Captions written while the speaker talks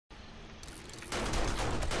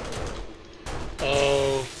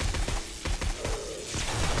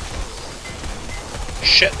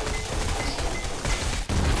shit.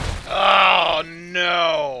 Oh,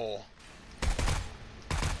 no.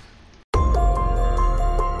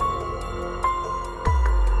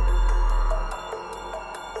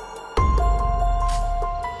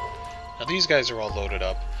 Now these guys are all loaded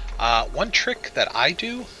up. One trick that I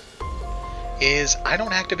do is I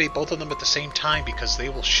don't activate both of them at the same time because they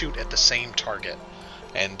will shoot at the same target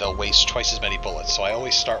and they'll waste twice as many bullets. So I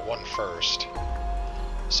always start one first.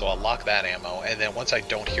 So I'll lock that ammo, and then once I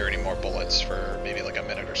don't hear any more bullets for maybe like a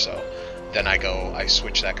minute or so, then I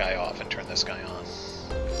switch that guy off and turn this guy on.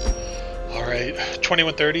 Alright,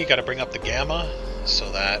 2130, gotta bring up the gamma so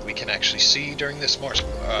that we can actually see during this. More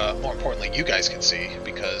importantly, you guys can see,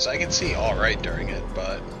 because I can see alright during it,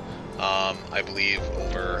 but I believe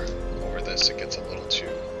over this it gets a little too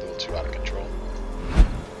out of control.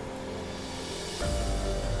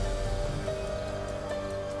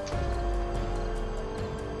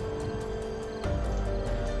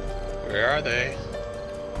 Where are they?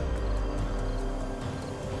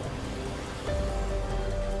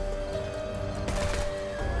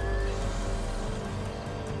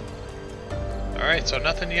 Alright, so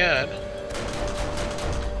nothing yet.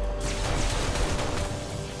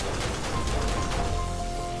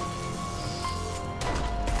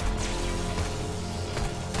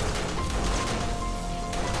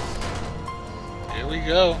 Here we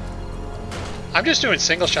go. I'm just doing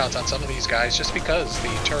single shots on some of these guys just because the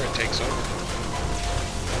turret takes over.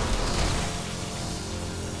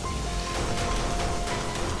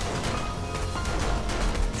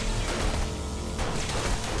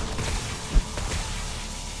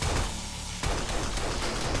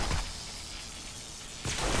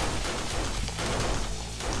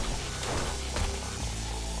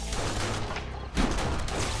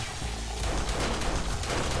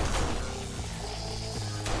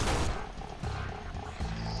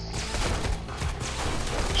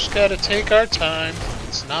 Gotta take our time.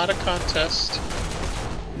 It's not a contest.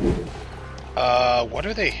 What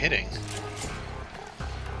are they hitting?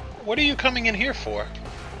 What are you coming in here for?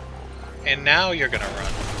 And now you're gonna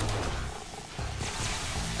run.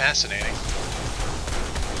 Fascinating.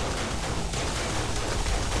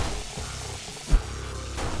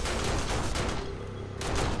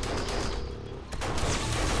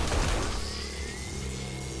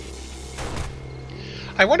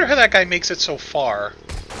 I wonder how that guy makes it so far.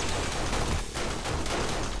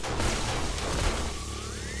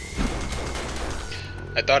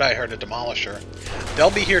 I thought I heard a demolisher.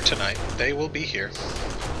 They'll be here tonight. They will be here.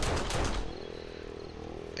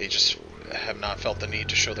 They just have not felt the need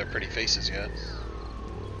to show their pretty faces yet.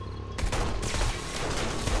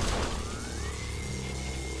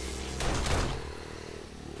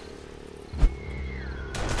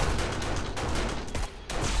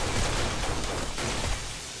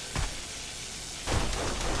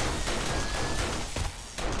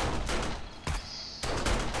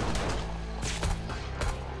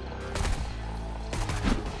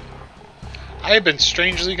 I have been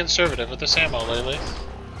strangely conservative with this ammo lately.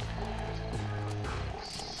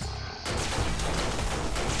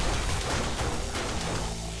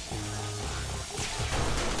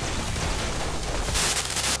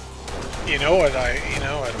 You know what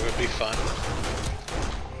would be fun?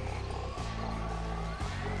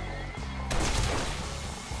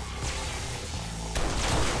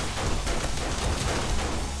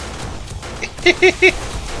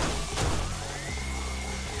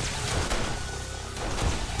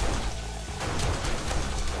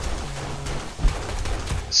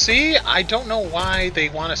 See, I don't know why they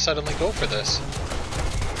want to suddenly go for this.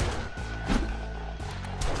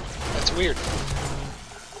 That's weird.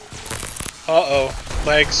 Uh-oh.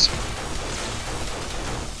 Legs.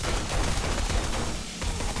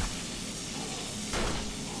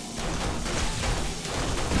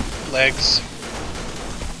 Legs.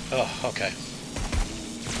 Oh, okay.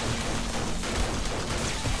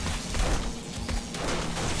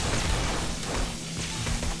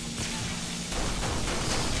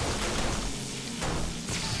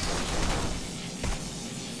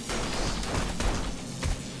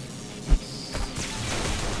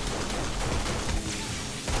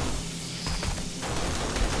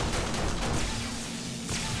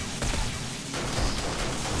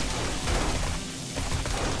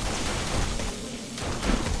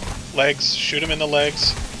 Legs. Shoot him in the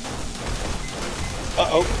legs.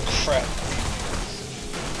 Uh-oh. Crap.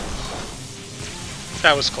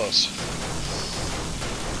 That was close.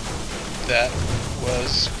 That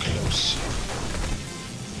was close.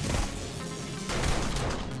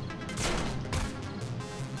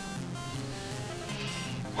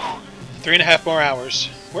 Whew. 3.5 more hours.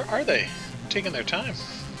 Where are they? Taking their time.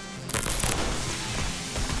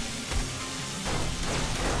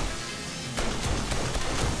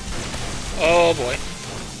 Oh boy.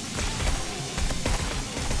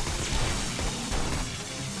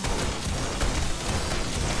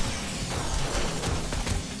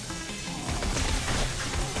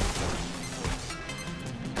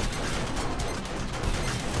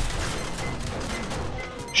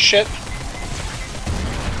 Shit.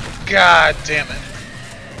 God damn it.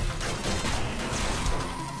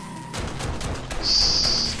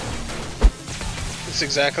 This is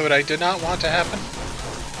exactly what I did not want to happen.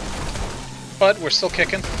 But we're still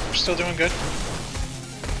kicking. We're still doing good.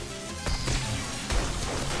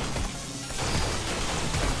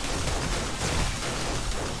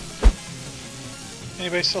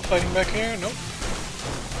 Anybody still fighting back here? Nope.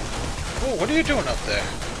 Oh, what are you doing up there?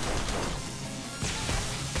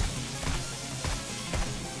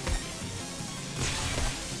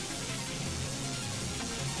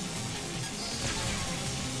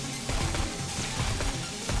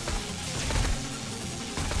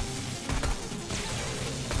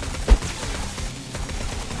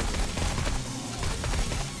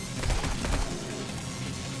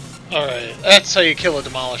 Alright, that's how you kill a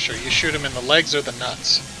Demolisher. You shoot him in the legs or the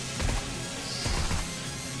nuts.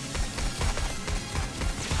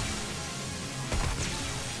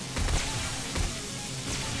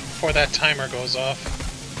 Before that timer goes off.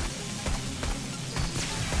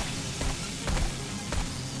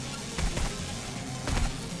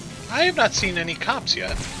 I have not seen any cops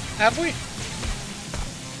yet. Have we?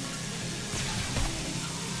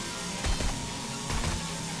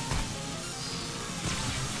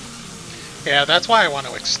 Yeah, that's why I want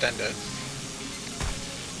to extend it.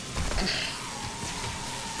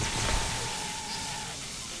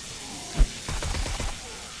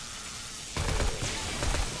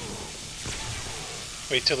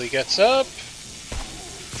 Wait till he gets up.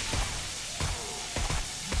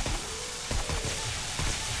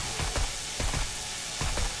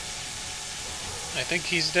 I think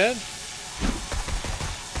he's dead.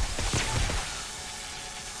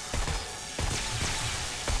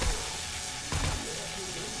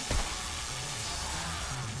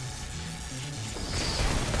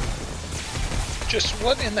 Just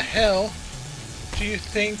what in the hell do you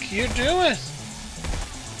think you're doing?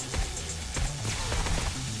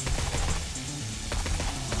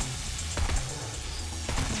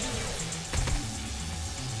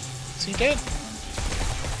 Is he dead?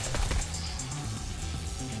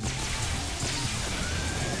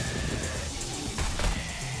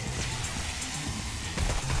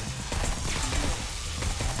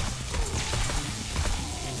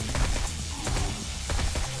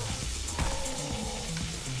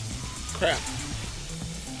 Crap.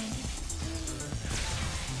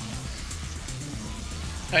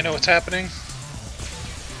 I know what's happening.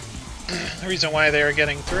 The reason why they are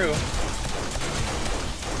getting through.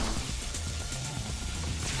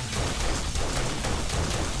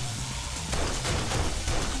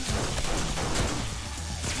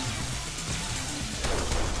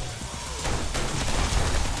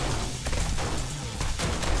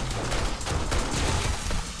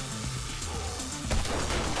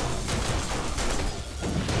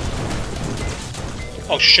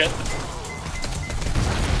 Oh shit.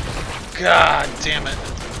 God damn it.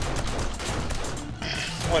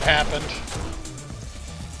 What happened?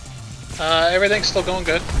 Everything's still going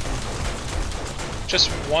good. Just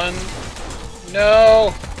one...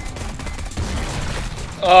 No!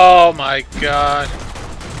 Oh my god.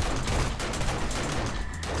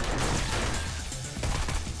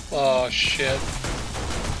 Oh shit.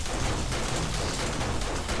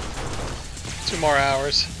 2 more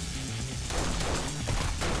hours.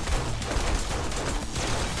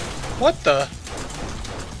 What the?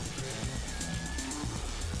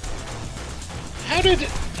 How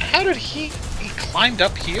did he climbed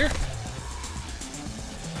up here?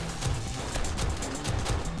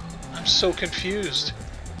 I'm so confused.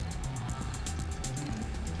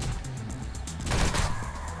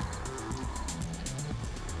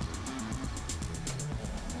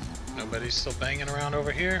 Nobody's still banging around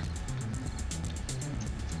over here.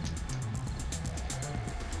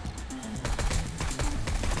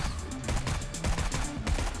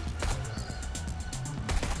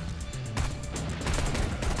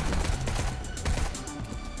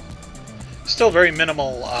 Still very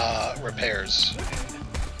minimal repairs,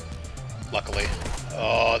 luckily.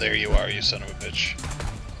 Oh, there you are, you son of a bitch.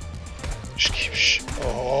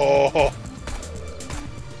 Oh.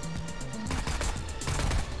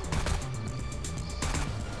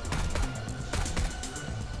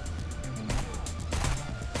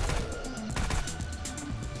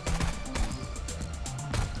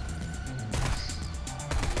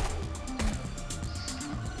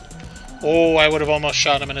 Oh, I would have almost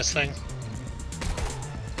shot him in his thing.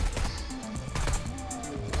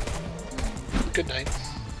 Good night.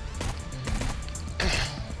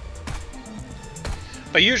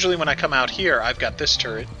 But usually when I come out here, I've got this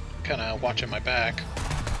turret kind of watching my back.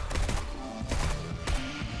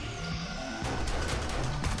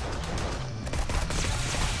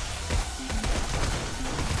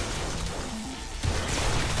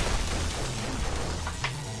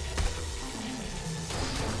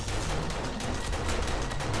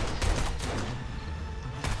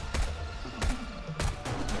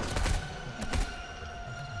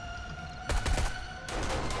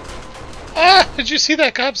 Ah! Did you see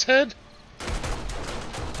that cop's head?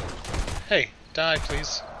 Hey, die,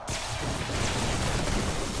 please.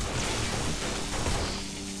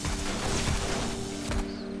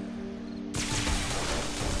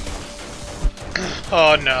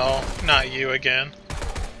 Oh no, not you again.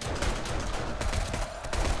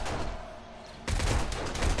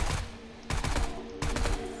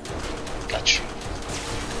 Got you.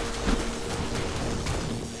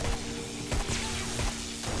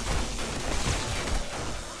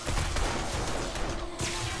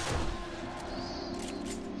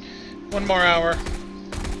 One more hour.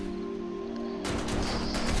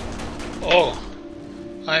 Oh,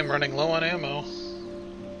 I'm running low on ammo.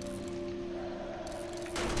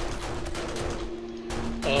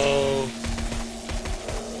 Oh.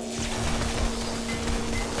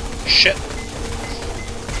 Shit.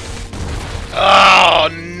 Oh,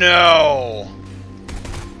 no.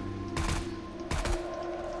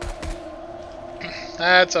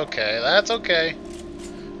 That's okay. That's okay.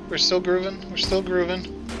 We're still grooving. We're still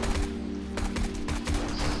grooving.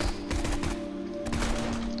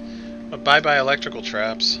 But bye-bye electrical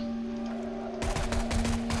traps.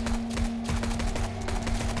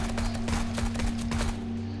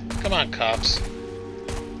 Come on, cops.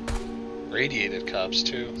 Radiated cops,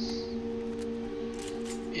 too.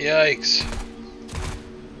 Yikes.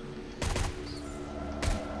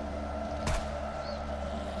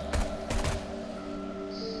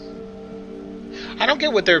 I don't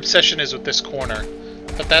get what their obsession is with this corner,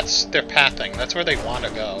 but that's their pathing. That's where they want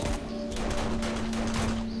to go.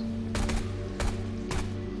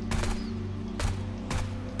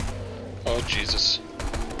 Oh, Jesus.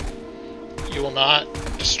 You will not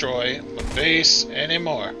destroy the base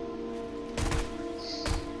anymore.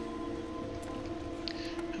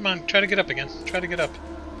 Come on, try to get up again. Try to get up.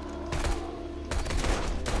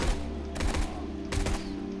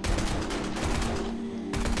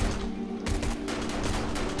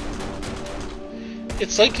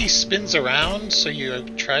 It's like he spins around, so you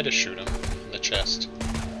try to shoot him in the chest.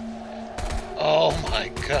 Oh my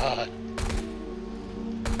god.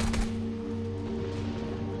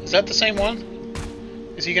 Is that the same one?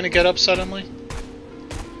 Is he gonna get up suddenly?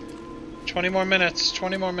 20 more minutes,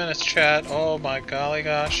 chat. Oh my golly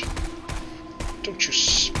gosh. Don't you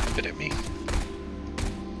spit at me.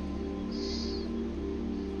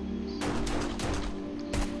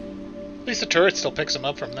 At least the turret still picks him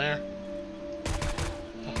up from there.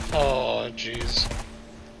 Oh, jeez.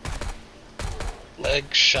 Leg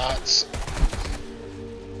shots.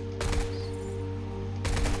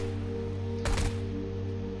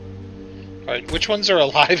 Alright, which ones are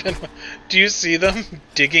alive? And do you see them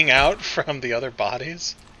digging out from the other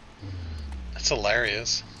bodies? That's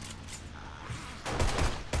hilarious.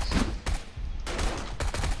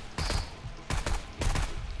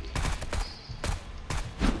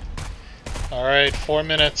 Alright, 4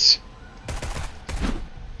 minutes.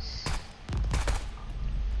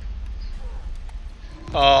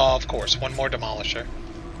 Oh, of course, one more demolisher.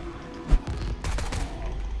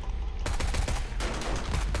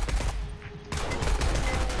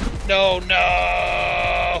 No,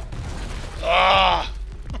 no! Ah!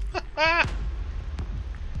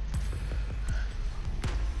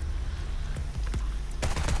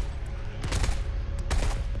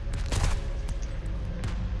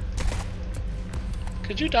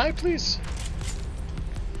 Could you die, please?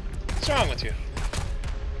 What's wrong with you?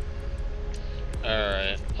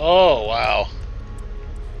 Alright. Oh, wow.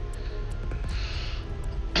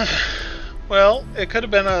 Well, it could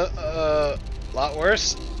have been a lot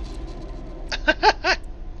worse.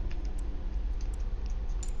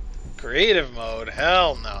 Creative mode?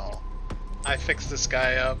 Hell no. I fixed this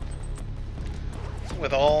guy up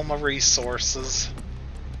with all my resources.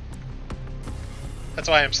 That's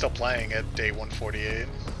why I'm still playing at day 148.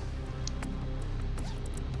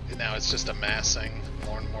 And now it's just amassing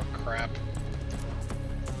more and more crap.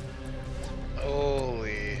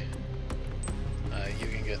 Holy. You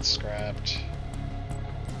can get scrapped.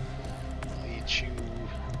 I'll eat you.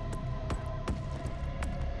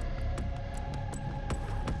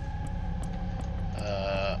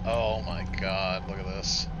 Oh my god, look at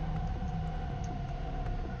this.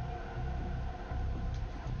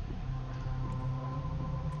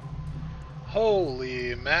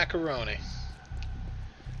 Holy macaroni.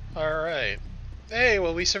 Alright. Hey,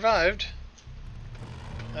 well, we survived.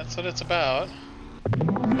 That's what it's about.